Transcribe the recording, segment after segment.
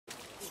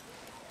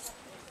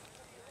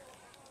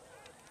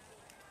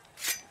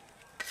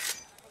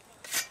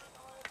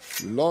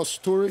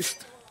Lost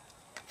tourist?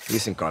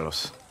 Listen,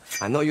 Carlos.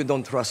 I know you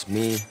don't trust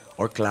me,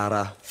 or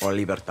Clara, or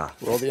Libertad.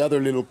 Or all the other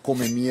little come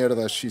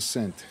mierda she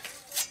sent.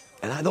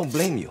 And I don't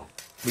blame you.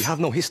 We have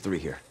no history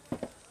here.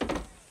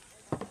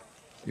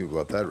 You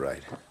got that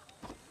right.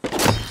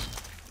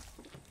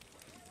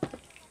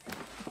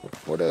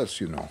 What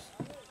else you know?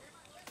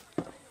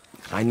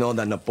 I know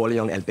that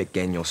Napoleon el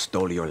Pequeño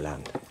stole your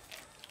land.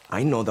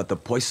 I know that the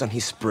poison he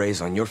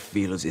sprays on your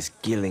fields is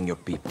killing your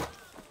people.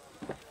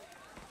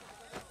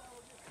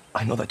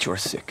 I know that you are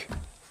sick.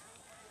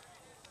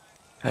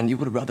 And you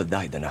would rather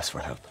die than ask for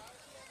help.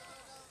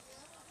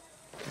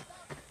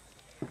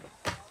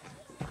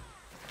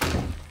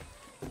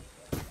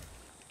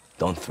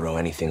 Don't throw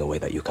anything away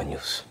that you can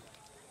use.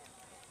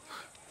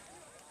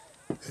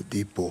 The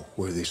depot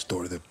where they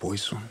store the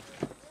poison.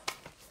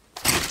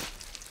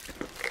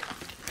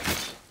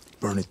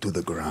 Burn it to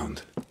the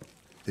ground.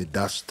 The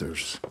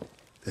dusters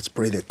that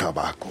spray the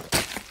tobacco.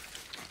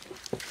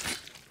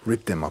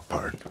 Rip them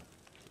apart.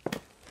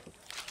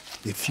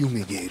 The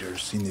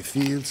fumigators in the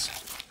fields.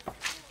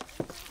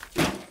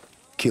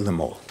 Kill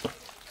them all.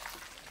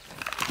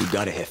 You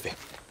got it, Jefe.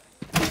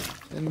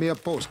 Send me a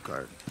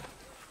postcard.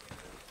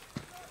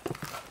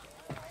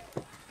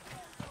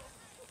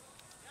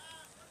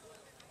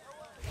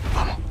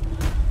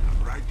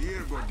 Right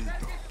here,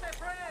 gordito.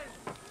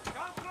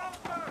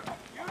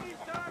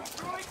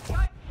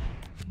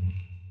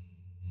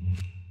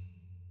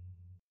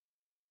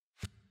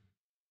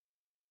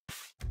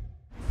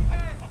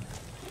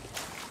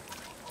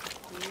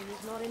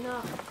 It's not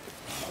enough.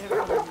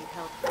 Everyone needs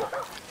help.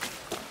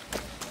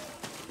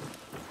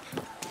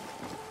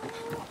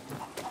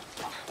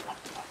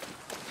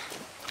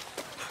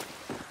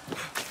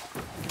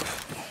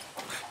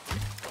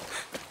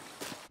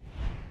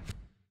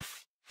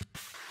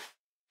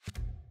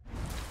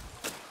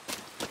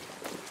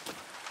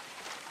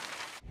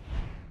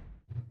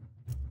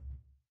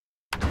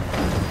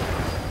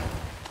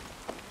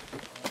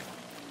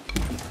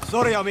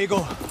 Sorry,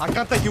 amigo. I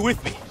can't take you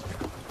with me.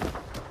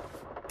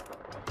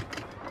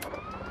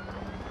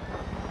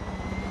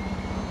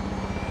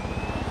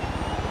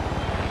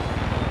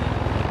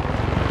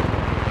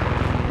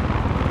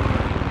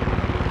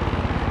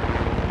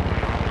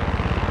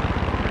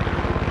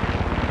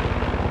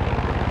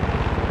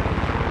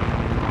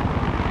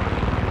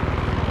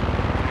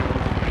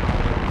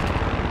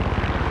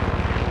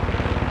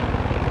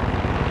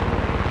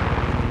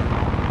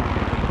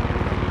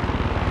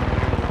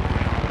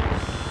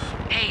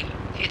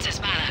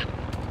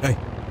 Hey.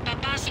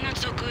 Papa's not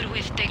so good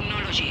with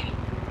technology.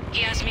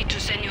 He asked me to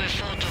send you a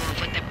photo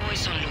of what the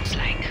poison looks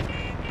like.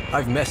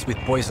 I've messed with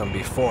poison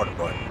before,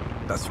 but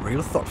that's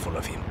real thoughtful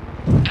of him.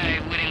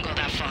 I wouldn't go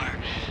that far.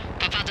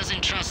 Papa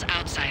doesn't trust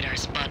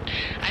outsiders, but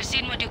I've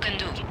seen what you can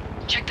do.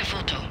 Check the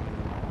photo.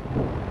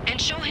 And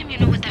show him you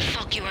know what the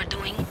fuck you are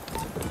doing.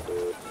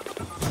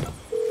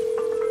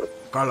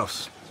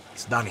 Carlos,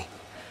 it's Danny.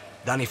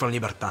 Danny from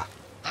Libertad.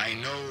 I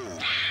know.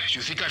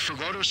 You think I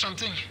forgot or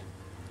something?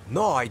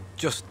 No, I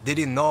just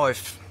didn't know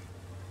if...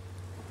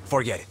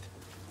 Forget it.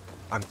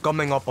 I'm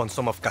coming up on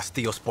some of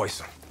Castillo's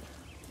poison.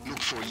 Look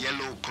for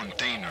yellow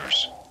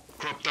containers.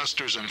 Crop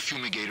dusters and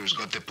fumigators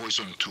got the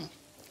poison too.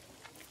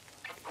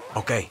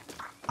 Okay,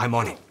 I'm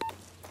on it.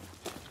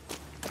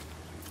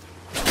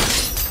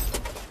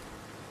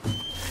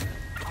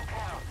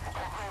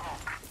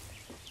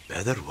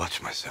 Better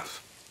watch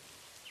myself.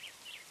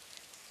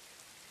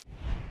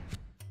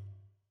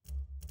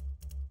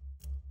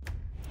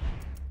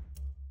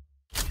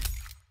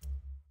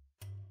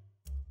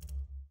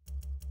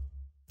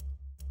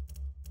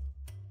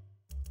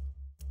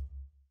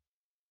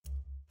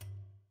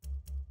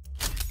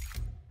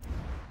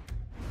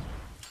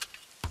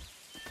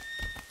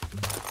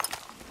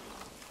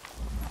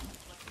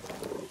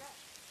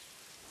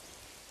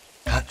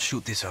 Can't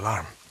shoot this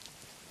alarm.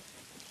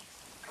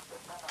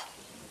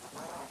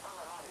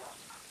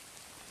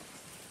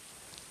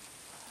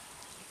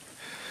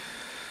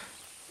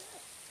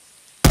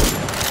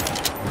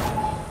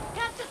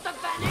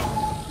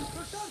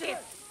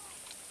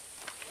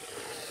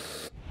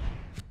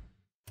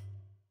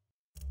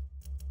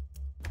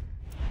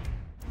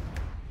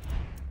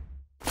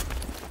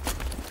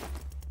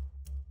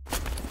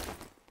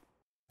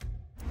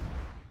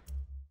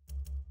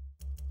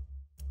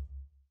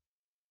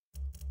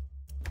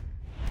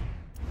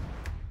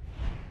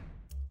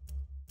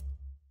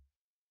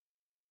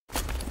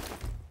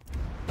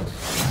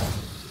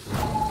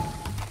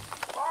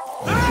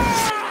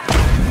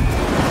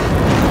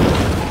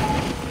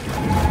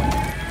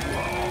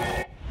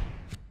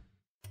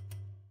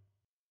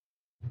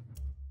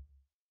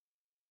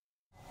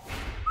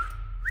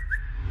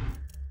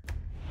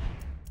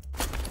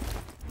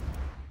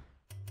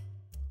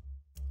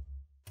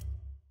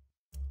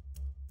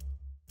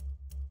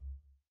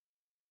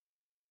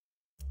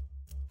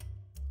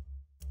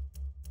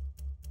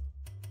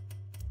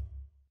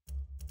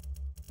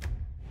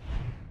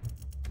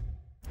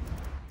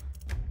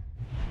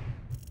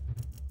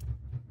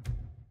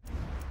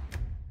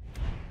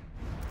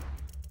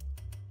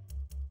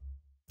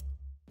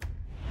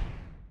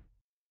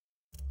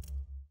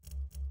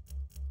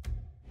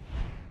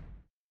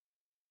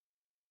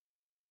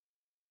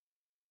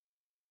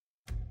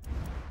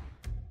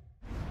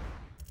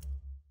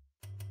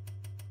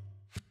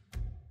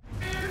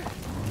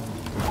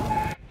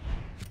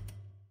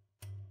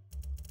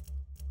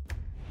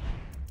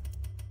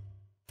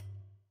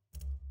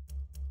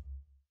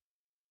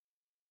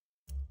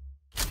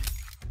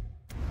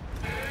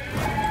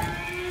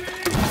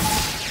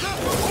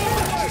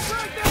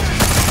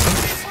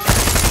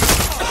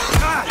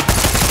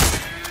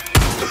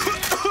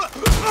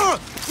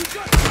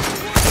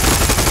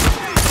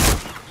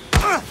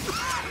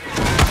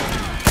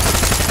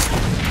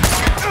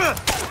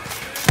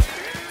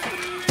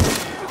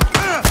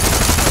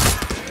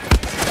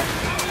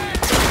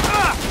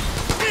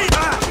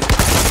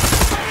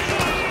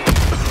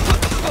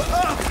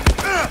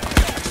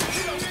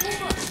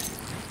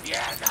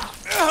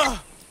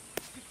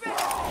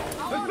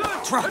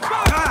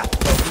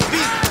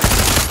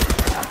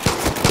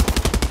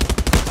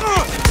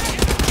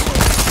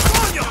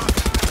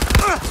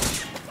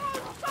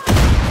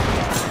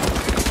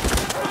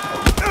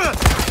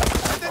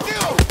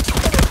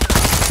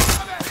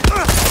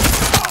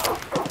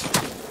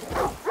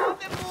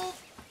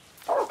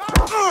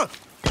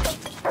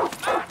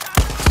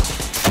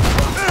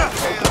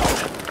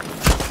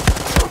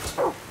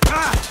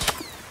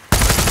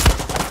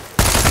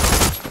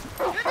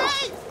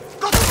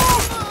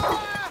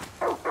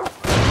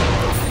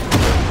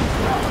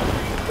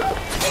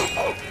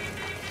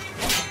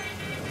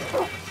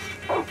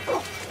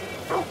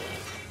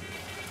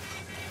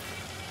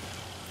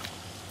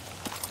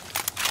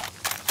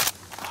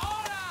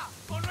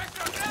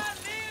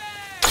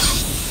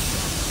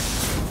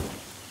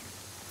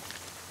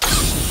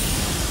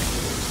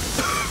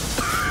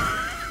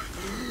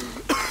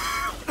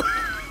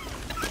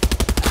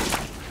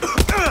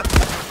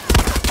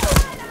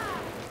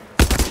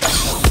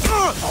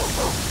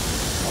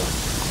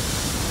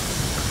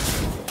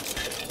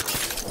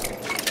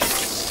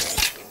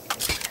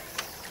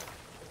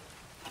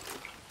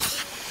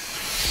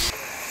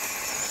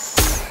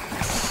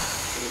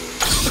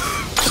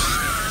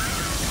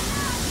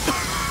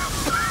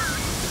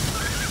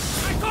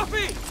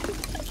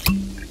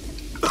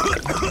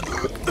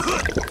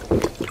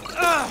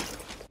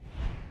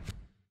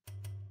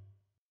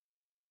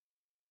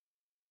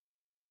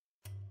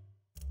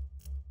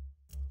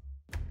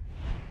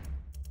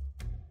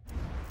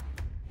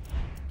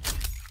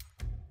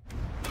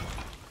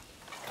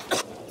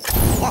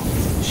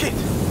 Shit!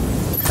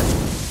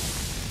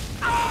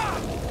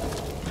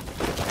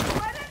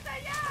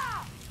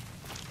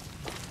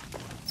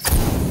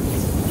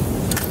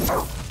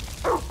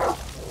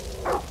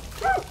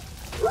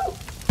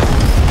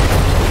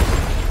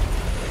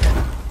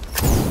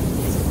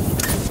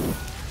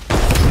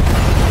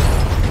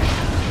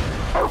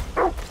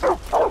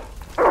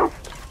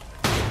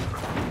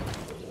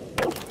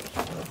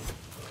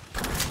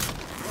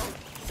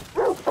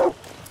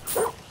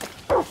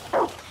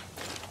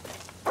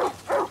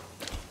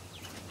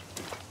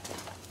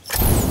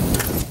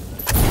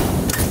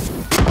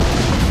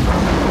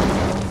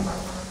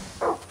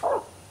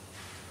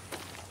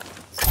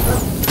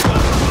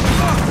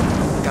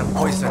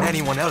 Poison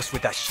anyone else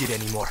with that shit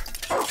anymore.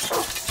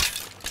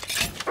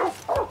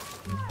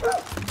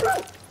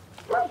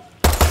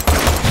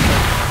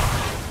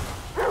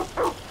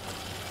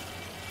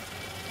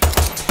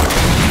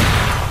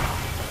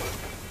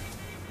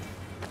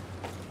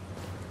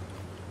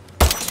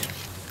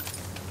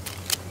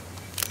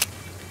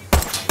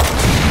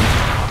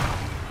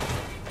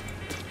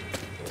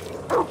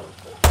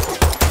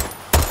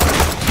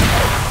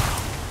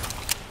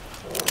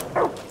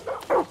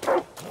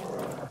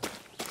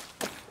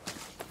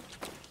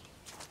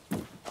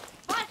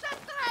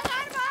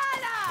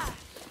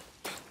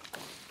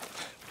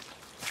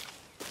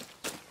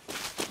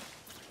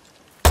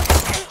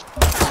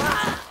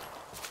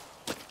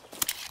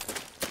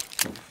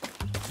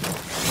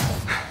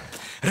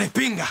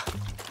 Repinga!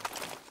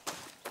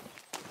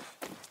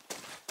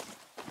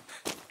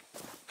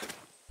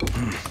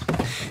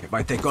 If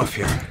I take off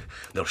here,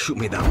 they'll shoot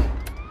me down.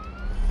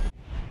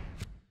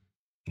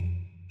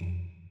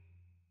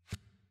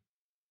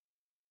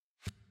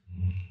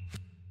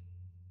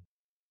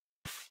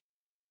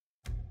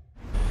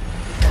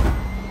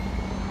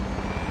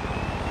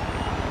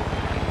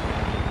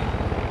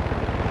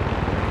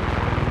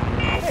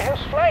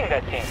 Who's flying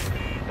that thing?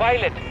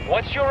 Pilot,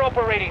 what's your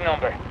operating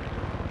number?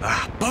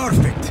 Ah,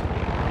 perfect!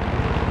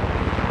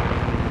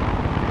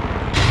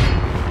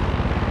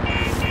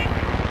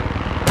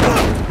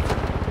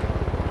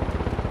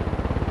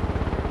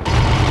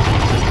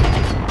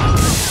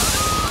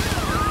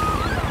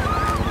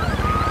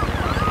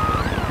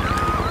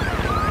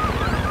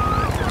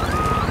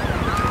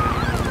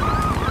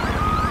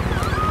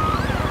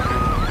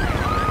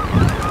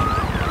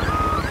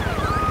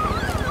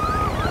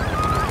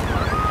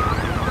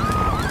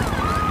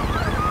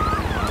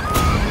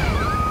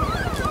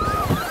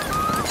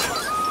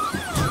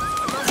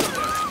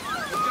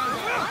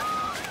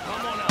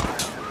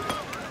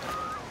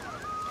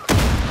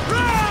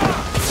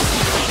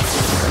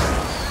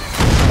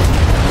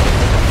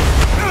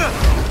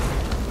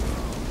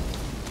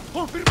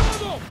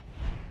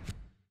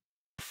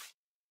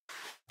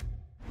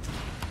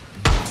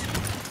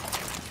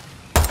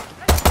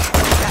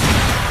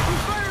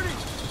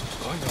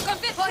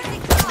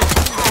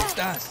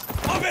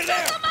 Over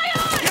there!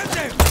 Get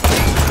them!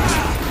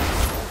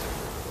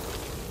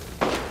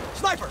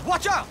 Sniper,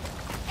 watch out!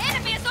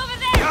 Enemy is over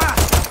there!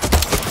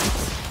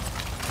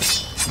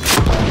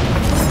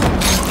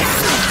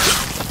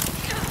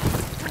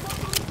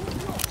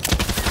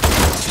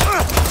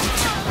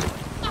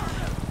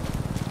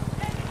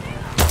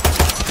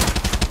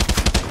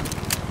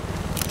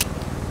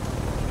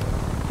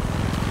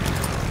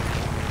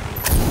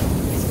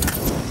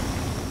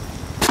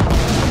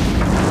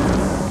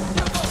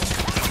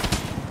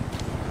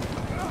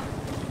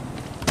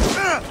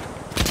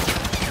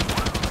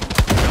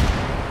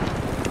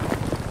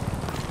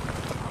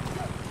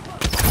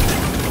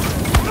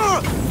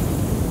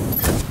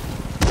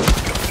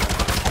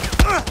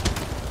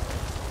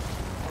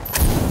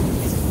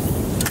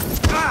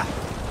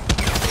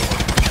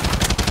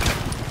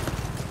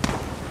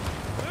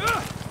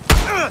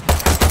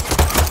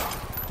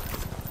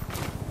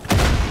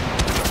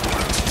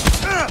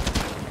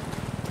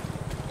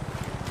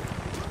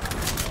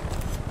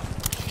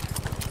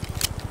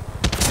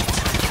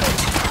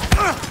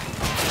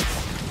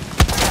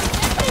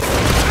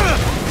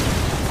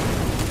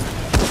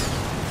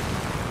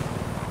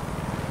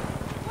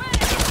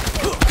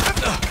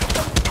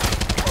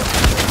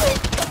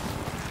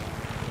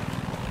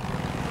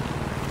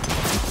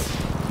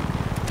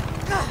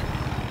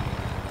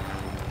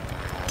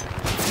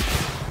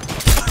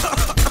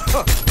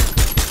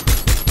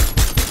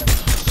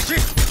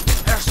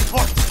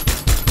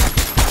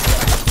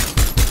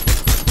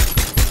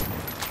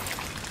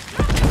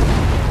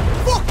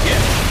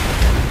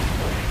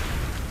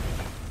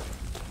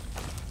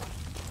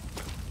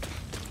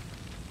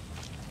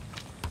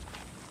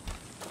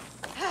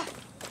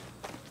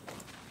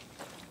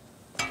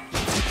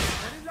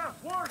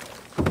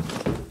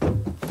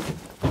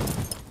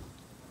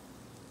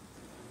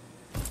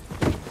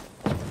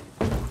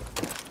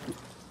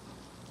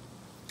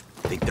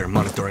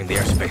 monitoring the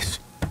airspace.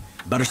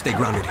 Better stay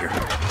grounded here.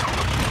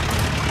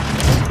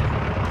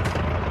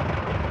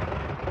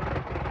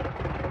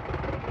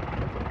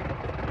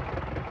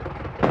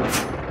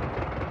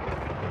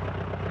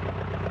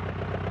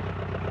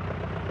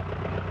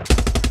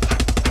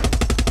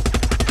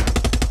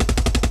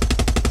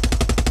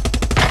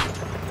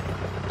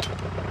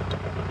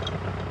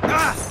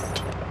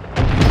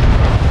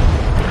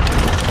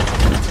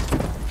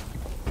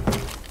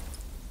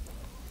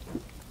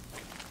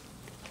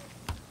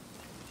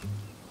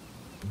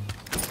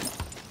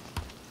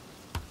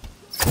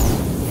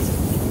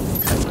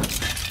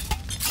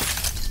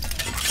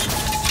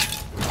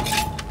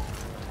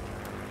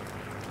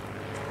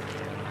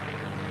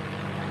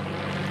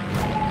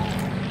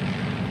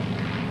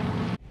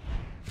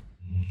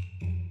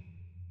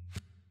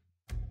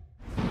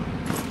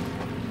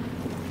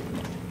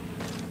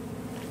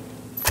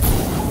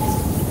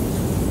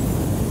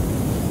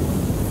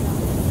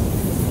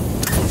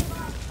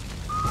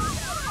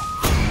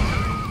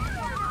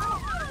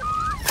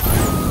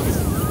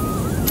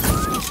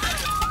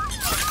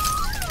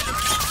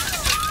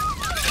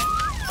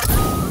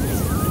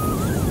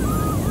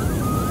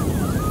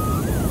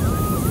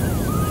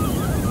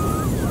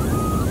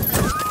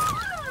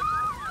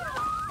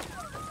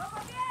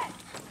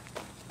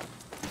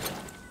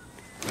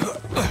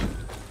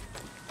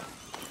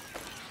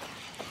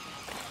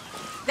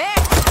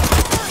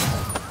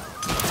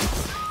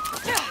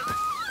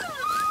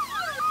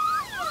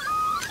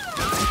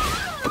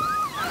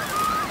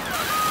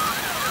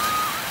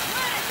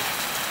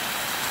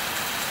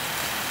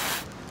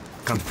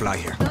 Can't fly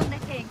here.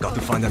 Got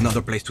to find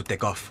another place to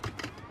take off.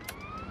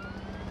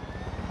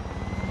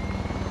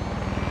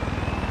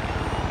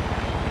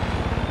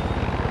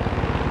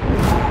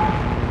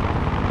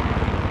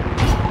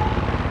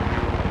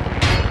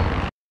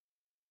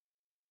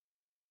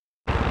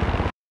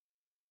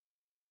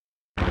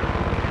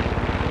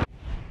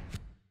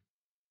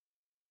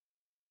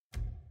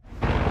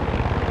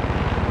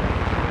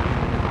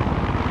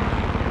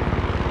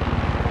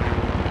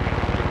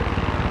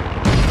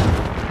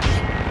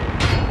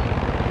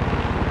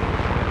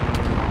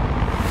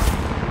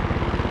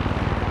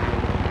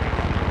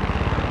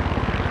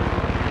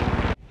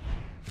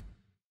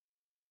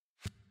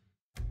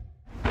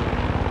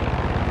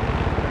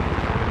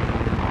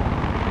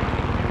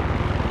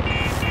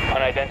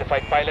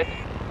 Unidentified pilot,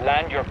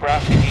 land your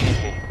craft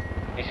immediately.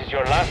 This is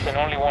your last and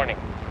only warning.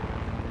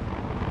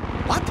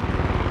 What?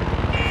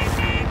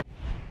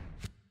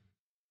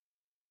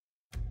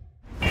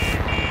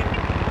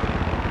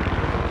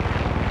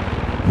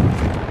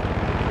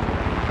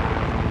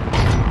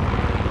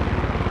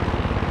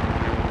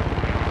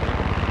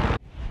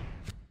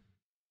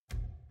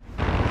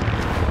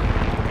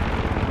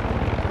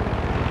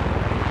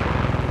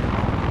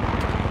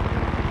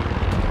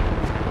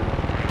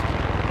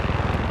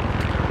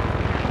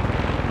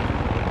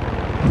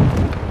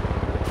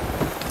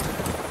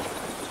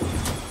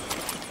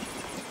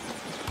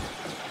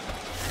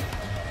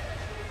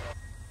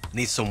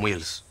 Need some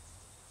wheels.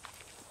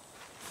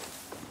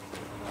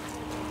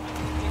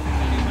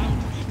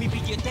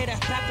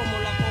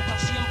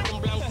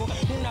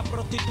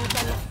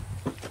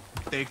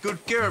 Take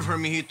good care of her,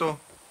 mijito.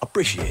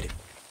 Appreciate it.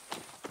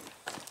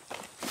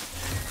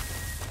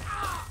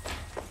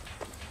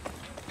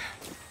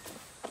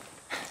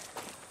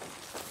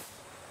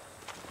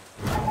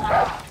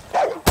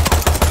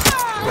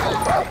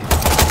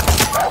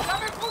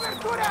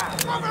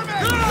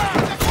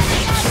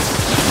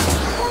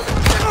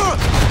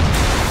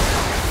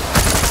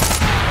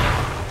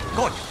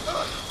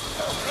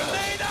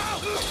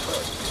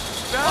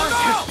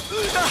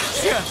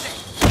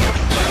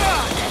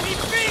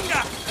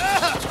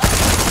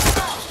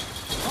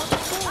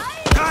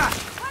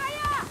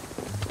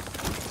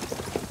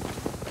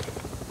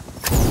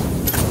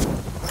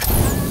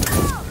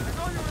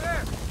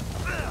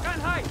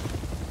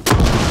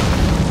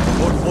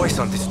 More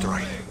poison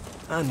destroyed,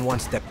 and one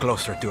step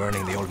closer to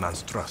earning the old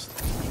man's trust.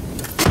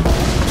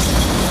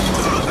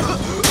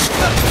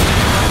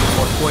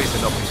 More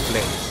poison up in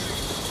flames.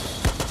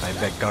 I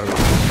bet Carlos would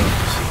love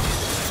to see this.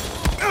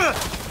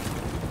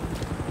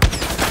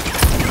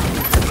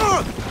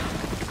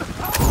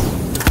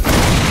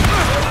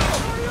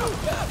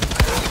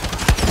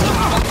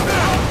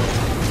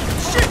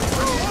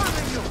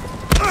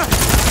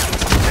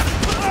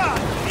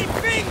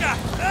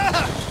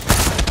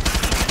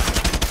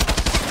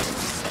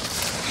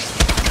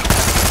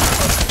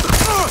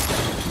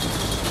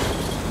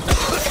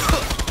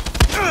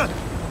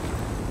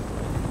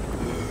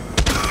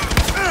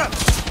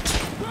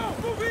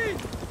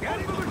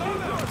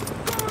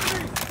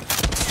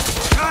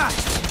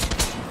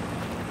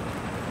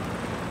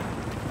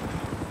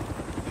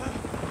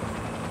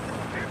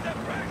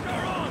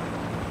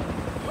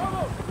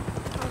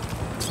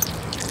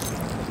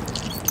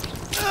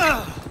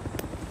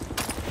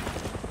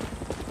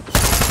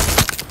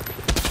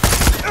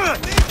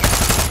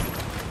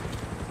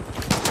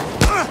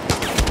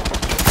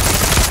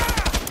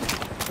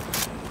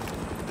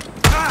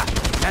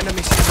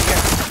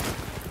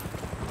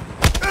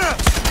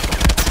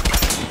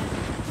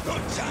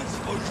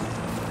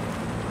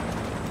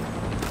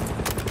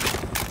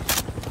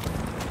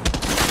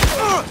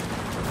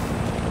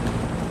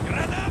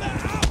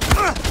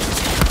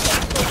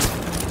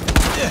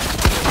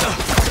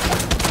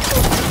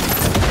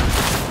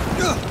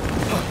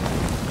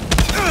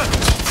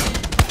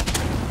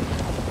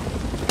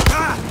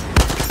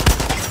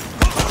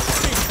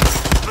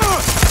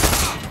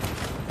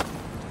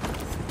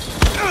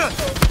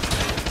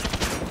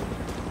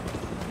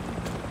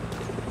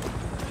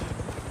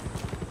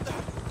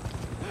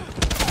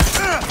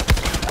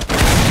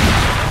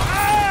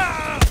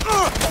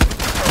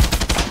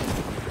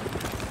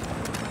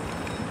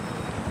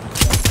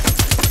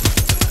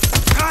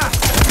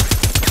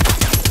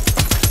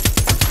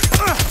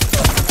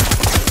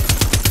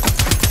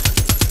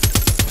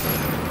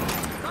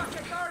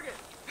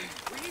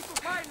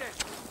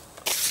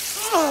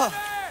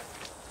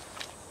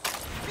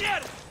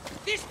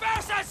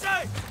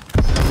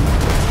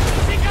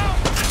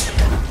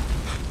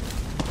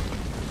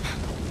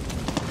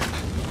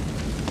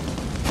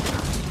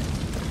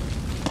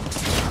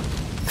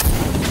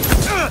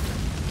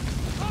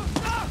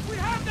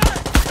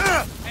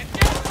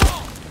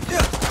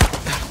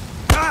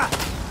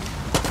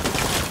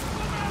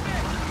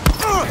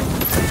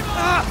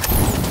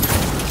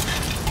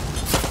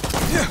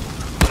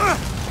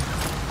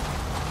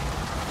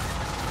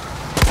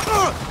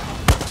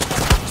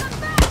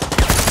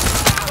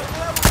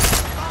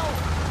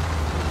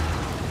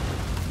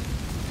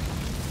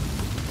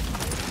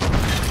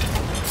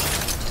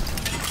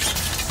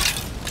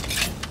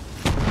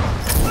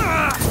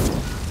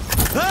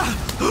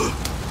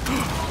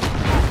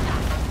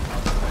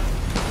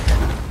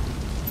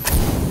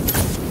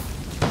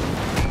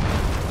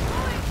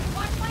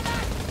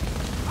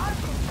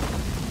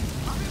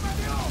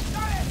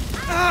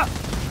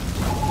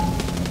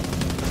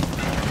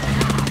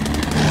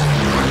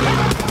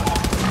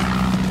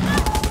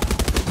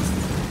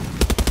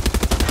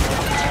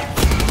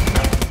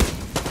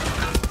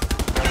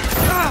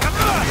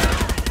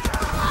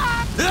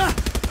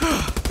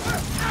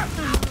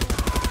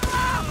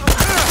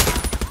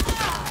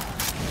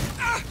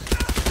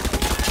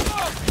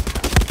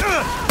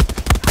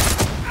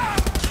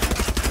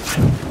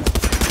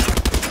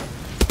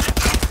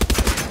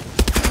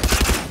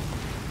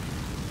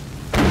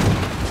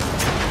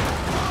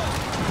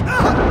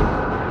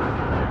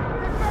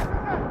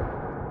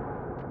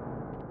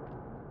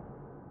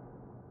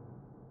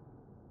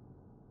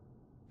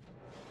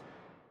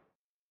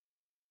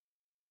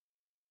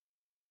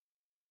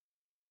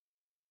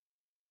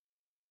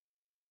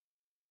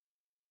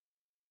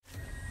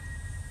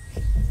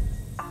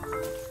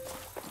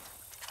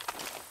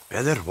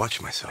 Better watch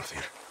myself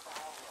here.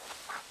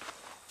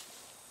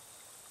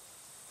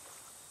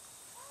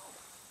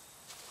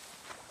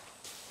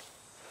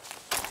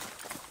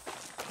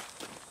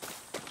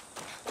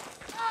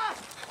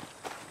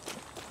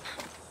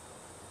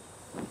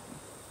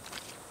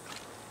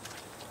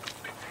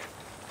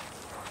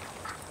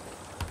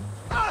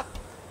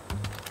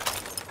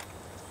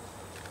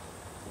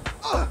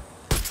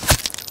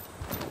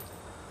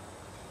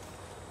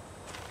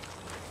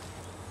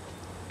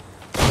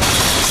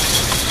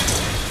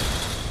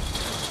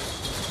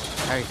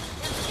 Hey,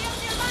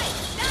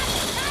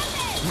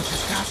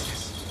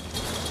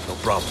 No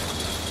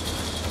problem.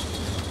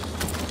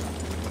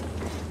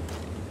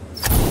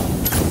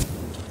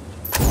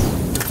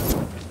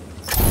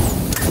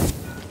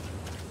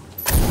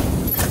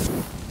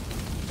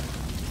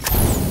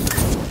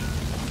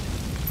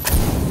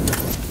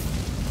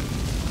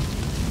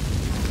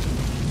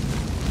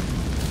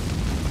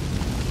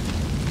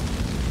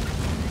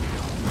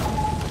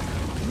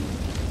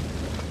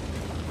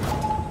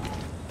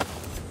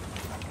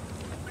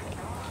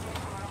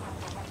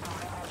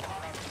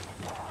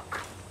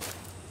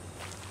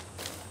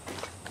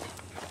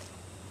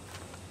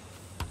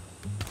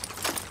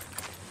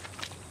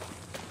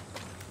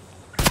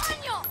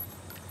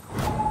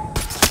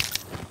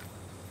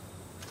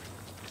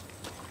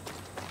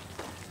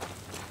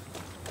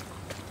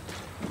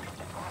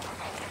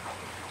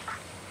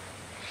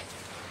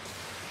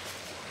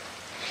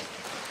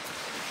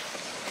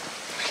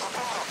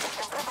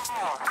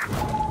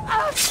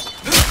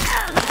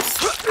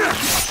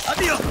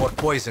 More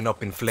poison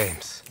up in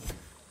flames.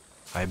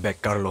 I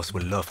bet Carlos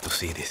will love to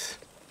see this.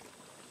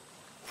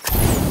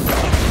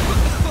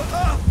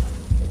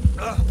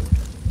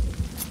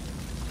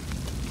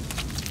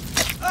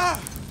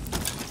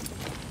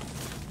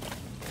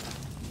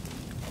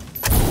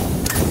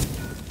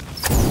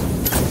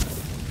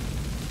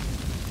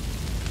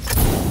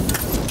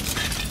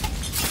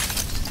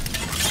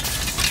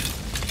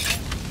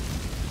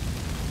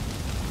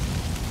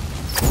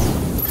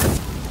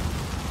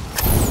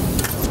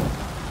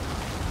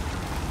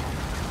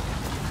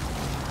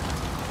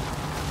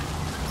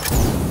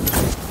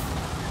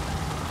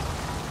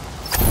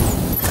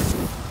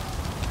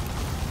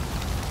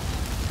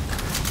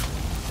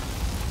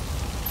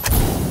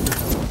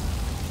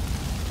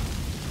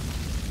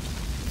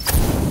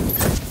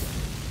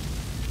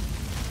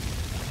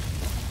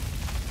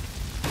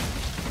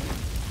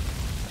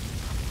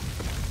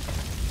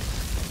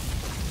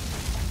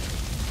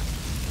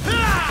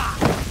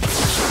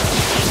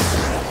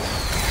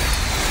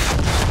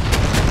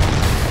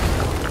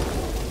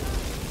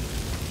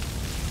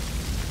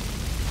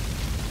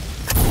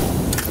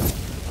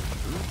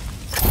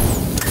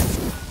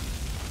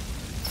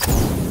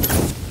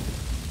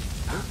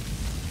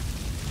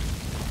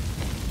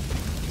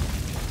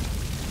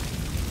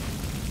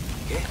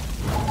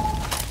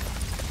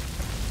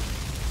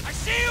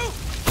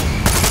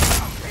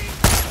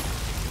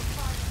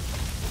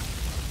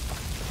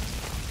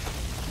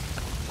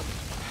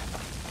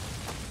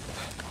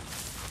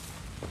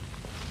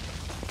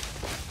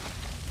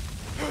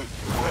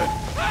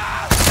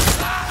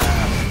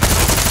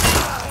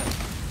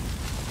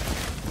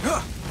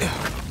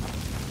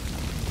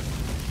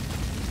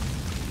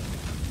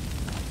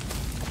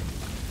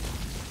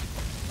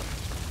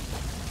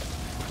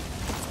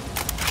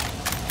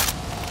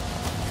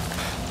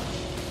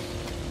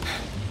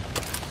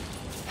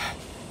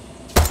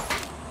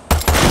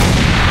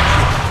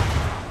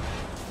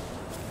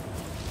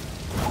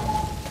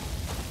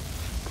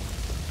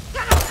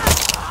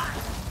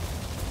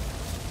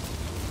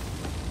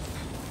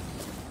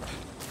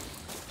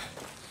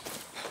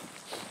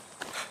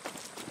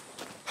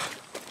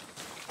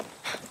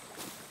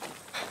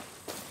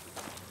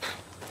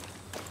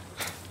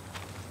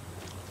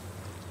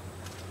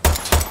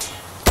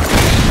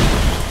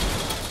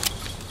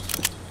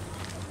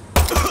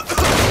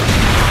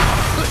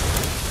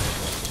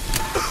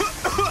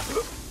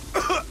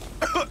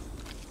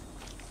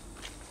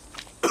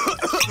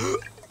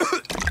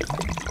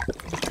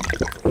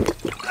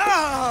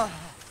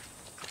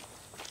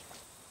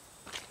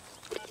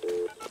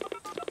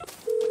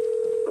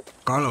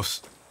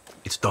 Carlos,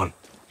 it's done.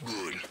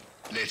 Good.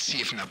 Let's see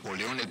if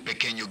Napoleon el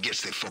Pequeño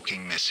gets the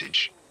fucking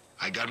message.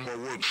 I got more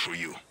work for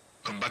you.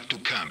 Come back to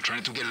camp.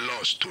 Trying to get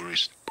lost,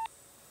 tourist.